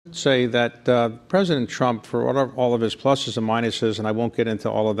Say that President Trump, for all of his pluses and minuses, and I won't get into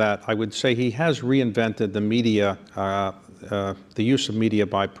all of that, I would say he has reinvented the media, the use of media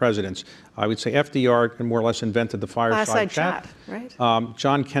by presidents. I would say FDR more or less invented the fireside chat. Right?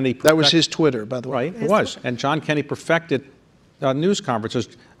 John Kennedy. That was his Twitter, by the way. Right, it was. And John Kennedy perfected news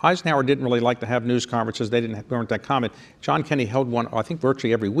conferences. Eisenhower didn't really like to have news conferences. They weren't that common. John Kennedy held one, I think,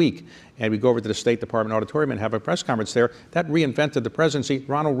 virtually every week. And we'd go over to the State Department auditorium and have a press conference there. That reinvented the presidency.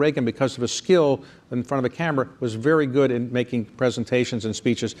 Ronald Reagan, because of his skill in front of a camera, was very good in making presentations and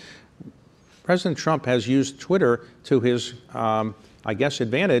speeches. President Trump has used Twitter to his, I guess,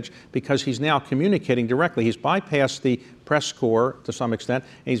 advantage, because he's now communicating directly. He's bypassed the press corps to some extent,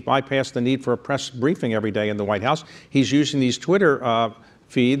 and he's bypassed the need for a press briefing every day in the White House. He's using these Twitter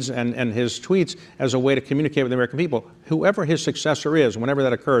feeds and his tweets as a way to communicate with the American people. Whoever his successor is, whenever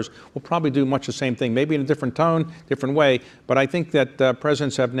that occurs, will probably do much the same thing, maybe in a different tone, different way. But I think that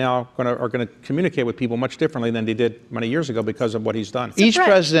presidents have now are going to communicate with people much differently than they did many years ago because of what he's done. Each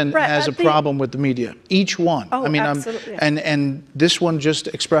president has a problem with the media. Each one. Oh, I mean, absolutely. And this one just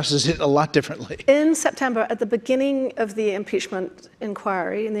expresses it a lot differently. In September, at the beginning of the impeachment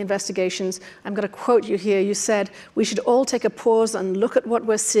inquiry and the investigations, I'm going to quote you here. You said, "We should all take a pause and look at what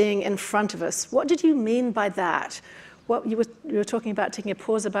we're seeing in front of us." What did you mean by that? What you were talking about taking a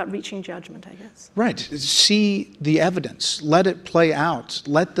pause about reaching judgment, I guess. Right. See the evidence. Let it play out.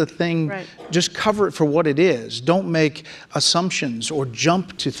 Let the thing, just cover it for what it is. Don't make assumptions or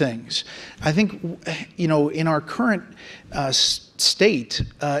jump to things. I think, you know, in our current state,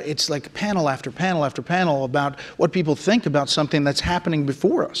 it's like panel after panel after panel about what people think about something that's happening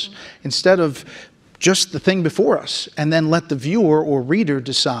before us, instead of just the thing before us, and then let the viewer or reader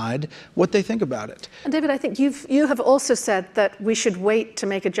decide what they think about it. And David, I think you have also said that we should wait to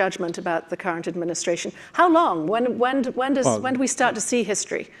make a judgment about the current administration. How long? When do we start to see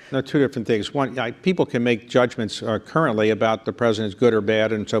history? No, two different things. One, people can make judgments currently about the president's good or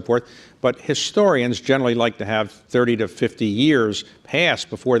bad and so forth, but historians generally like to have 30 to 50 years pass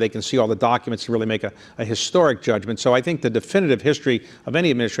before they can see all the documents to really make a historic judgment. So I think the definitive history of any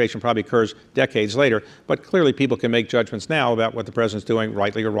administration probably occurs decades later, but clearly people can make judgments now about what the president's doing,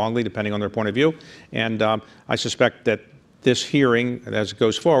 rightly or wrongly, depending on their point of view. And I suspect that this hearing, as it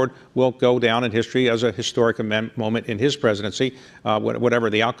goes forward, will go down in history as a historic moment in his presidency, whatever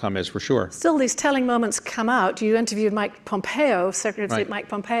the outcome is, for sure. Still, these telling moments come out. You interviewed Mike Pompeo, Secretary of State Mike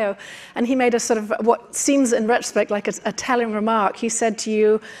Pompeo, and he made a sort of what seems in retrospect like a telling remark. He said to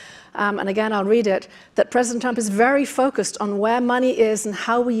you, and again I'll read it, that President Trump is very focused on where money is and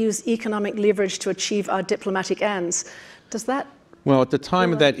how we use economic leverage to achieve our diplomatic ends. Does that? Well, at the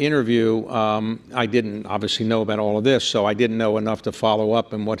time of that interview, I didn't obviously know about all of this, so I didn't know enough to follow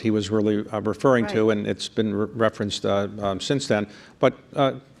up on what he was really referring to, and it's been referenced since then. But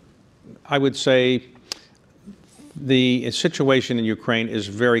I would say the situation in Ukraine is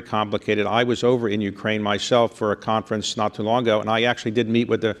very complicated. I was over in Ukraine myself for a conference not too long ago, and I actually did meet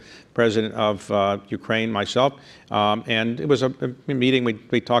with the president of Ukraine myself, and it was a meeting.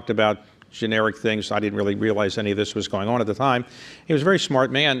 We talked about generic things. I didn't really realize any of this was going on at the time. He was a very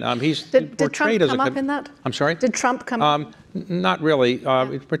smart man. Did Trump come up in that? I'm sorry? Did Trump come up? Not really.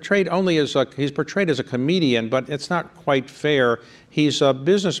 He's portrayed only as he's portrayed as a comedian, but it's not quite fair. He's a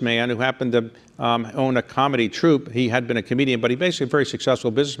businessman who happened to own a comedy troupe. He had been a comedian, but he's basically a very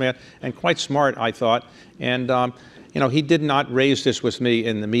successful businessman and quite smart, I thought. And you know, he did not raise this with me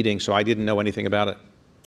in the meeting, so I didn't know anything about it.